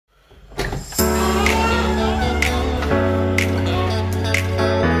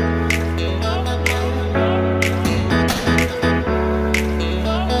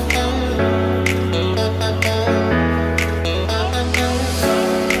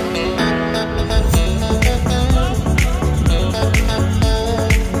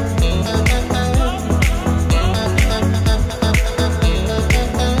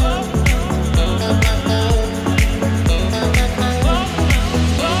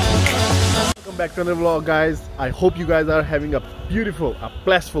back to another vlog, guys. I hope you guys are having a beautiful,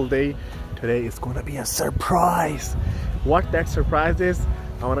 blissful day. Today is gonna be a surprise. What that surprise is,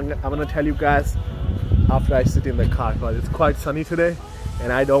 I'm gonna tell you guys after I sit in the car, because it's quite sunny today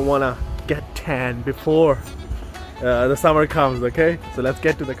and I don't wanna get tan before the summer comes. Okay, so let's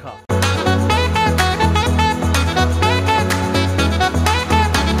get to the car.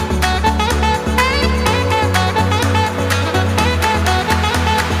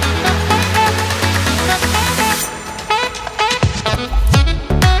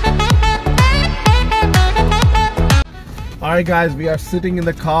 Alright guys, we are sitting in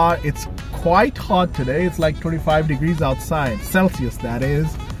the car. It's quite hot today. It's like 25 degrees outside, Celsius that is.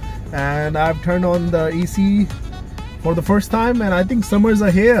 And I've turned on the AC for the first time and I think summers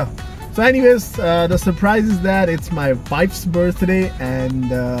are here. So anyways, the surprise is that it's my wife's birthday and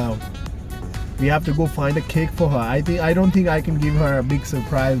we have to go find a cake for her. I don't think I can give her a big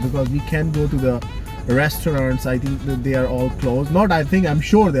surprise because we can't go to the restaurants. I think that they are all closed. I'm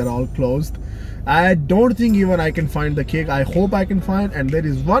sure they're all closed. I don't think even I can find the cake. I hope I can find, and there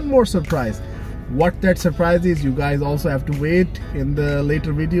is one more surprise. What that surprise is, you guys also have to wait in the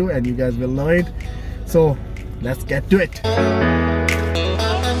later video and you guys will know it. So let's get to it.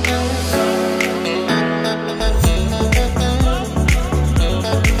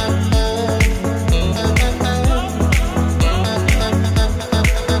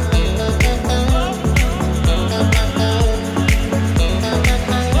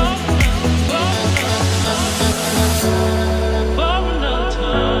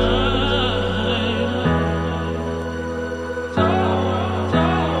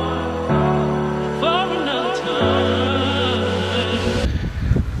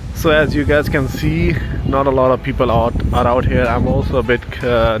 So as you guys can see, not a lot of people are out here. I'm also a bit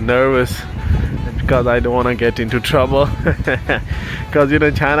nervous because I don't want to get into trouble because you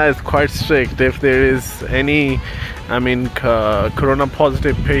know China is quite strict. If there is any corona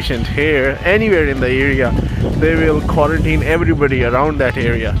positive patient here anywhere in the area, they will quarantine everybody around that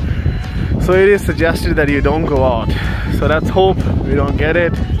area. So it is suggested that you don't go out. So let's hope we don't get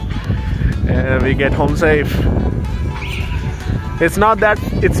it and we get home safe. It's not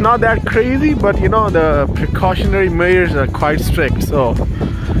that crazy, but you know the precautionary measures are quite strict. So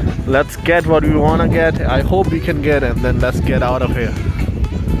let's get what we want to get. I hope we can get it, and then let's get out of here.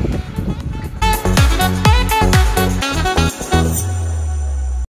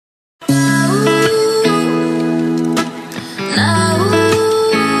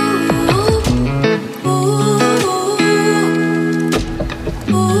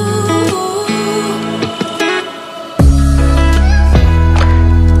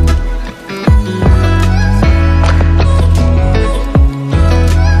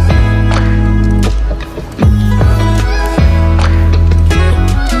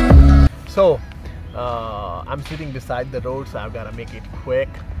 So I'm sitting beside the road, so I've got to make it quick.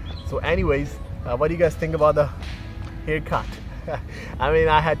 So anyways, what do you guys think about the haircut? I mean,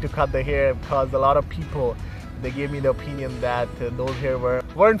 I had to cut the hair because a lot of people, they gave me the opinion that those hair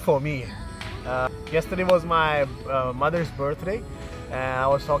weren't for me. Yesterday was my mother's birthday and I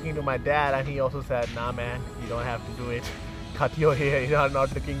was talking to my dad and he also said, nah man, you don't have to do it. Cut your hair, you are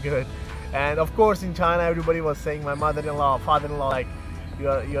not looking good. And of course in China everybody was saying, my mother-in-law, father-in-law, like,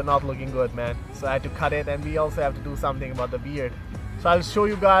 you're not looking good, man. So I had to cut it, and we also have to do something about the beard. So I'll show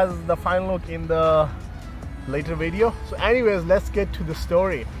you guys the final look in the later video. So anyways, let's get to the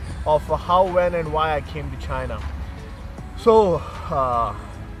story of how, when and why I came to China. So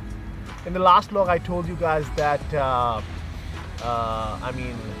in the last vlog I told you guys that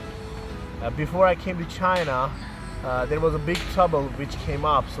before I came to China there was a big trouble which came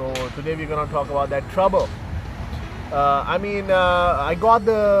up. So today we're gonna talk about that trouble. I got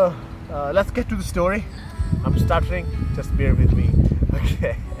the let's get to the story. I'm stuttering, just bear with me,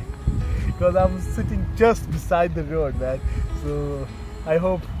 okay? Because I'm sitting just beside the road, man. So I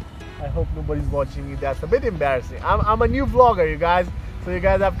hope nobody's watching me. That's a bit embarrassing. I'm a new vlogger, you guys, so you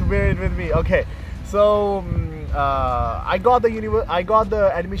guys have to bear it with me. Okay, so I got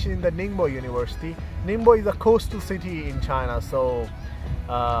the admission in the Ningbo University. Ningbo is a coastal city in China. So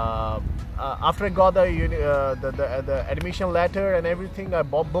after I got the admission letter and everything, I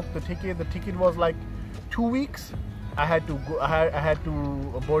booked the ticket. The ticket was like 2 weeks. I had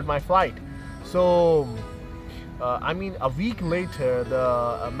to board my flight. So a week later,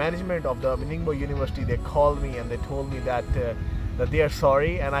 the management of the Ningbo University, they called me and they told me that they are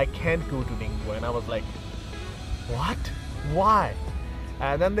sorry and I can't go to Ningbo. And I was like, what? Why?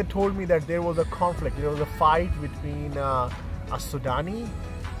 And then they told me that there was a conflict. There was a fight between a Sudani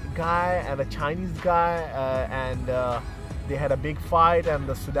guy and a Chinese guy, and they had a big fight, and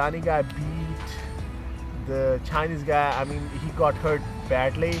the Sudani guy beat the Chinese guy. I mean, he got hurt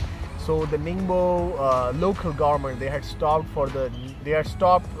badly. So the Ningbo local government, they had stopped for the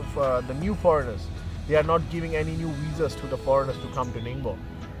new foreigners. They are not giving any new visas to the foreigners to come to Ningbo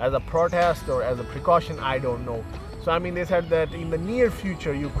as a protest or as a precaution, I don't know. So I mean, they said that in the near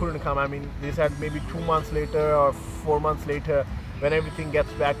future you couldn't come. I mean, they said maybe 2 months later or 4 months later, when everything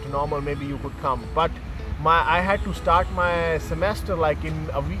gets back to normal, maybe you could come. But I had to start my semester like in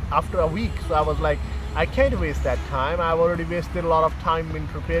a week, after a week. So I was like, I can't waste that time. I've already wasted a lot of time in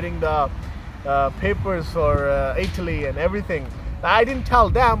preparing the papers for Italy and everything. I didn't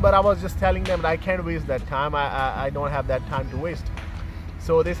tell them, but I was just telling them that I can't waste that time. I don't have that time to waste.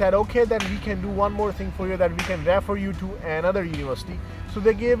 So they said, okay, then we can do one more thing for you, that we can refer you to another university. So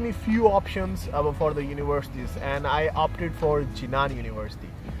they gave me few options for the universities, and I opted for Jinan University.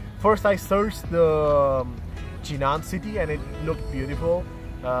 First I searched the Jinan city and it looked beautiful.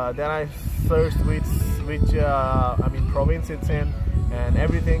 Then I searched which province it's in and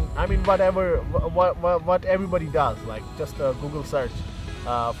everything. I mean, what everybody does, like just a Google search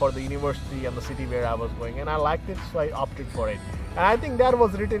for the university and the city where I was going, and I liked it, so I opted for it. And I think that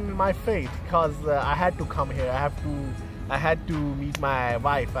was written in my fate, because I had to come here. I had to meet my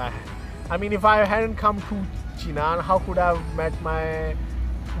wife. I mean, if I hadn't come to Jinan, how could I have met my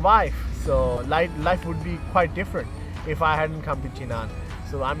wife? So life would be quite different if I hadn't come to Jinan.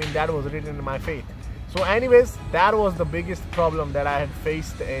 So I mean, that was written in my fate. So anyways, that was the biggest problem that I had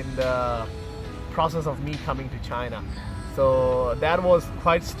faced in the process of me coming to China. So that was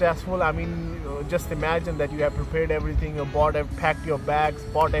quite stressful. I mean, just imagine that you have prepared everything, you packed your bags,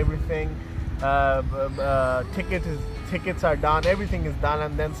 bought everything, tickets are done, everything is done,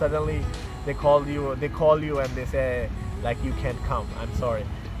 and then suddenly they call you and they say like, you can't come, I'm sorry.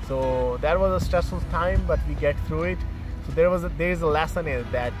 So that was a stressful time, but we get through it. So there is a lesson in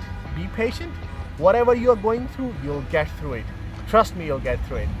that: be patient. Whatever you are going through, you'll get through it. Trust me, you'll get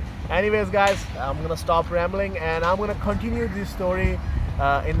through it. Anyways guys, I'm gonna stop rambling, and I'm gonna continue this story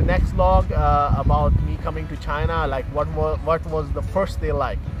in the next vlog about me coming to China, like what was the first day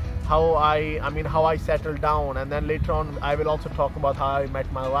like, how I settled down, and then later on I will also talk about how I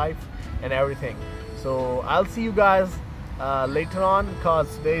met my wife and everything. So I'll see you guys later on, because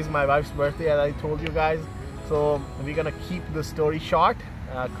today is my wife's birthday, as I told you guys. So we're gonna keep the story short,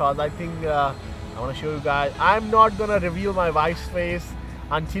 because I think I want to show you guys. I'm not gonna reveal my wife's face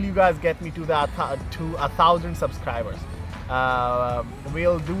until you guys get me to 1,000 subscribers.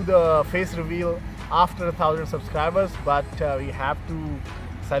 We'll do the face reveal after 1,000 subscribers, but we have to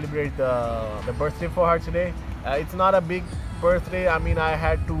celebrate the birthday for her today. It's not a big birthday. I mean, I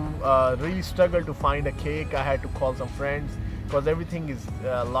had to really struggle to find a cake. I had to call some friends, because everything is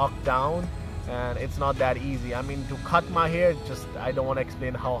locked down, and it's not that easy. I mean, to cut my hair, I don't want to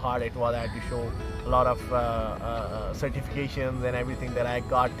explain how hard it was. I had to show a lot of certifications and everything that I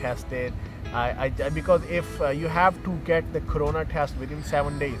got tested. Because if you have to get the corona test within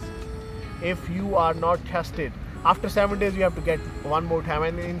 7 days, if you are not tested after 7 days, you have to get one more time,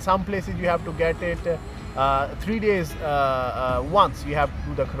 and in some places you have to get it 3 days once you have to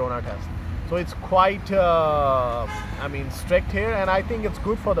do the corona test. So it's quite strict here, and I think it's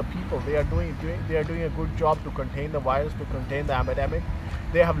good for the people. They are doing a good job to contain the virus, to contain the epidemic.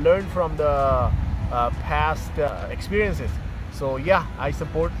 They have learned from the past experiences. So yeah, I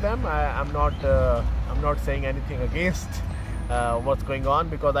support them. I'm not saying anything against what's going on,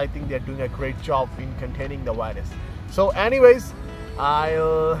 because I think they're doing a great job in containing the virus. So anyways,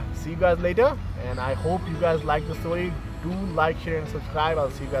 I'll see you guys later, and I hope you guys like the story. Do like, share and subscribe.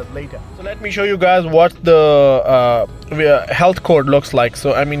 I'll see you guys later. So let me show you guys what the health code looks like.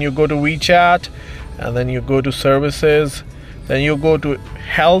 So I mean, you go to WeChat, and then you go to services, then you go to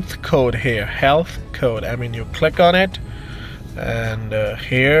health code here, health code. I mean, you click on it, and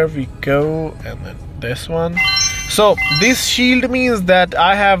here we go, and then this one. So this shield means that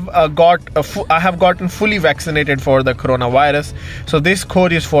I have gotten fully vaccinated for the coronavirus. So this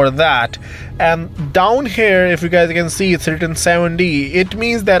code is for that. And down here, if you guys can see, it's written 7D. It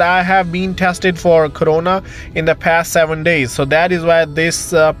means that I have been tested for corona in the past 7 days. So that is why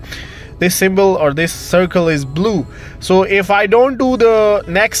this symbol or this circle is blue. So if I don't do the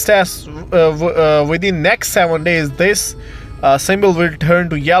next test within next 7 days, this symbol will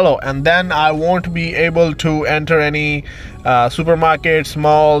turn to yellow, and then I won't be able to enter any supermarkets,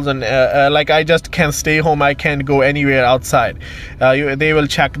 malls, and like I just can't stay home. I can't go anywhere outside. They will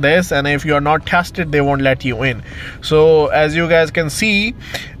check this, and if you are not tested, they won't let you in. So as you guys can see,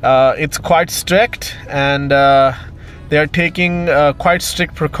 it's quite strict, and they are taking quite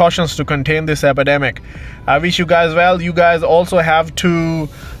strict precautions to contain this epidemic. I wish you guys well. You guys also have to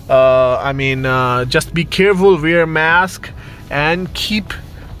just be careful, wear a mask, and keep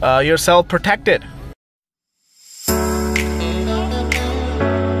yourself protected.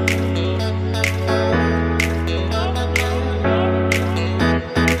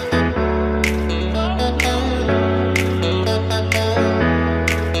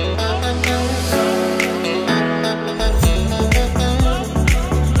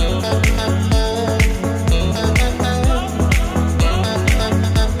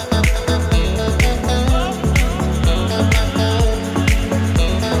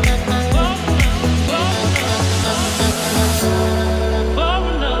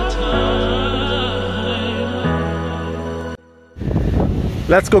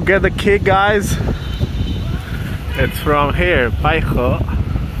 Let's go get the cake, guys. It's from here, LiQWYD.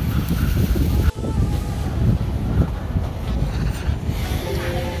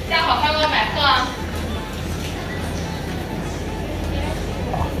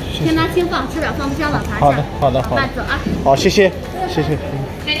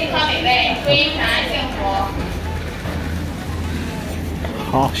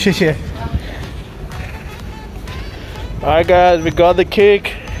 Alright guys, we got the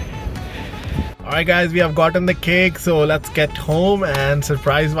cake. Alright guys, we have gotten the cake, so let's get home and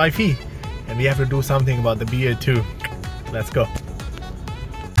surprise wifey. And we have to do something about the beard too. Let's go.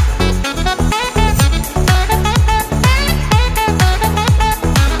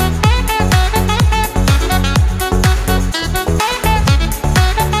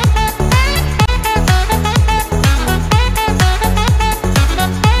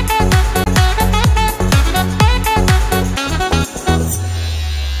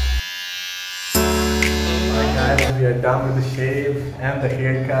 We are done with the shave and the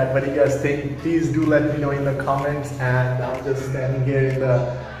haircut. What do you guys think? Please do let me know in the comments. And I'm just standing here in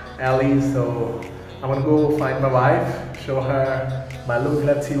the alley, so I'm gonna go find my wife, show her my look.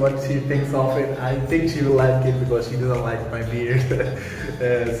 Let's see what she thinks of it. I think she will like it because she doesn't like my beard.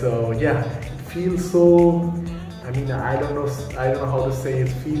 So yeah, it feels so, I don't know how to say it.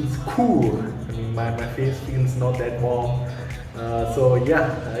 It feels cool. My face feels not that warm. So yeah,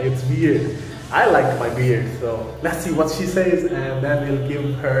 it's weird. I like my beard, so let's see what she says, and then we'll give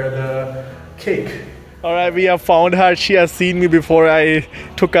her the cake. All right, we have found her. She has seen me before I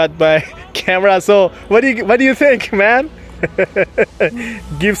took out my camera. So what do you think, man?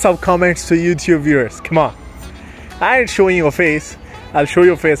 Give some comments to YouTube viewers. Come on. I ain't showing your face. I'll show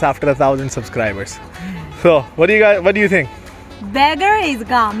your face after 1,000 subscribers. So what do you think? Beggar is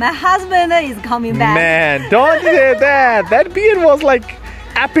gone. My husband is coming back. Man, don't say that. That beard was like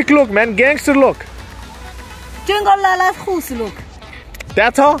epic look, man. Gangster look. Jungle Lala's who's look.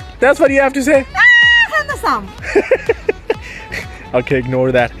 That's all? That's what you have to say? Handsome. Okay,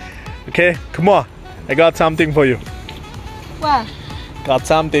 ignore that. Okay, come on. I got something for you. What? Got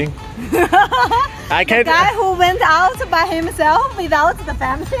something. I can't. The guy who went out by himself without the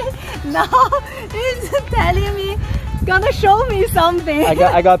family. Now he's telling me, gonna show me something.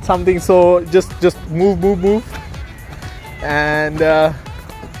 I got something. So just move. And my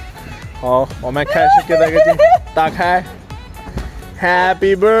cash is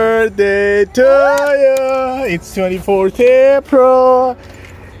happy birthday to you. It's 24th April.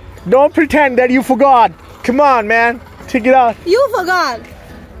 Don't pretend that you forgot. Come on, man. Check it out. You forgot.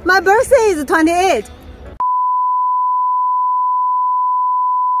 My birthday is 28.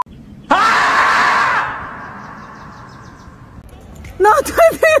 Not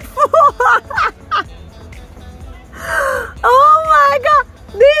 24. Oh my god.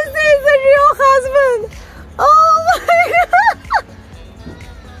 This is a real husband. Oh my god.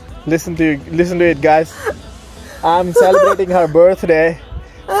 Listen to it, guys. I'm celebrating her birthday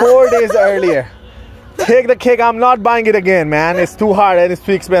 4 days earlier. Take the cake. I'm not buying it again, man. It's too hard and it's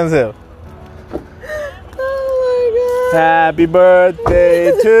too expensive. Oh my god. Happy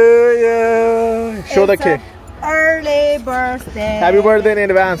birthday to you. Show the cake. Early birthday. Happy birthday in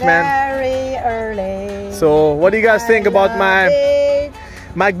advance, man. Very early. So, what do you guys think about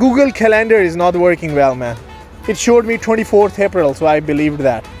my Google Calendar is not working well, man. It showed me 24th April, so I believed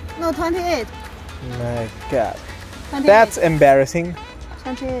that. No, 28. My god. 28. That's embarrassing.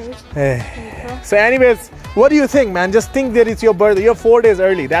 28. So anyways, what do you think, man? Just think that it's your birthday. You're 4 days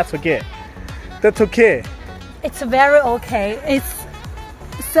early. That's okay. That's okay. It's very okay. It's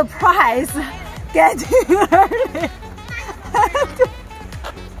surprise getting early.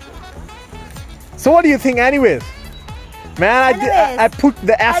 So what do you think anyways? Man, I put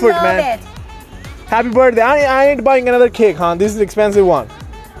the effort, I love man. it. Happy birthday. I ain't buying another cake, huh? This is an expensive one.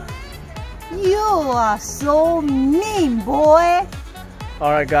 You are so mean, boy.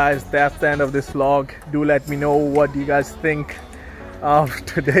 Alright guys, that's the end of this vlog. Do let me know what you guys think of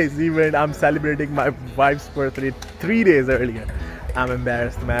today's event. I'm celebrating my wife's birthday 3 days earlier. I'm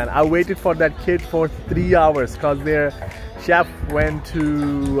embarrassed, man. I waited for that kid for 3 hours because their chef went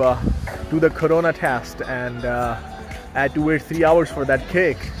to do the corona test, and I had to wait 3 hours for that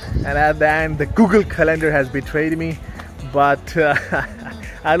cake. And at the end, the Google Calendar has betrayed me, but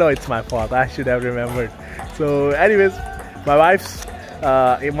I know it's my fault. I should have remembered. So anyways, my wife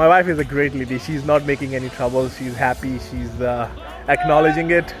is a great lady. She's not making any trouble. She's happy. She's acknowledging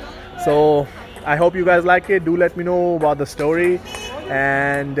it. So I hope you guys like it. Do let me know about the story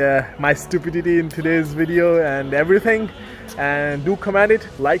and my stupidity in today's video and everything. And do comment it,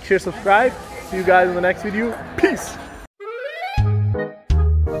 like, share, subscribe. See you guys in the next video. Peace.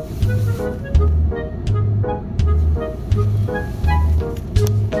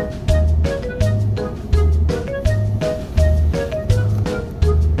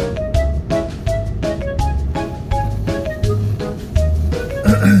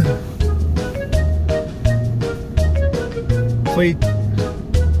 Wait.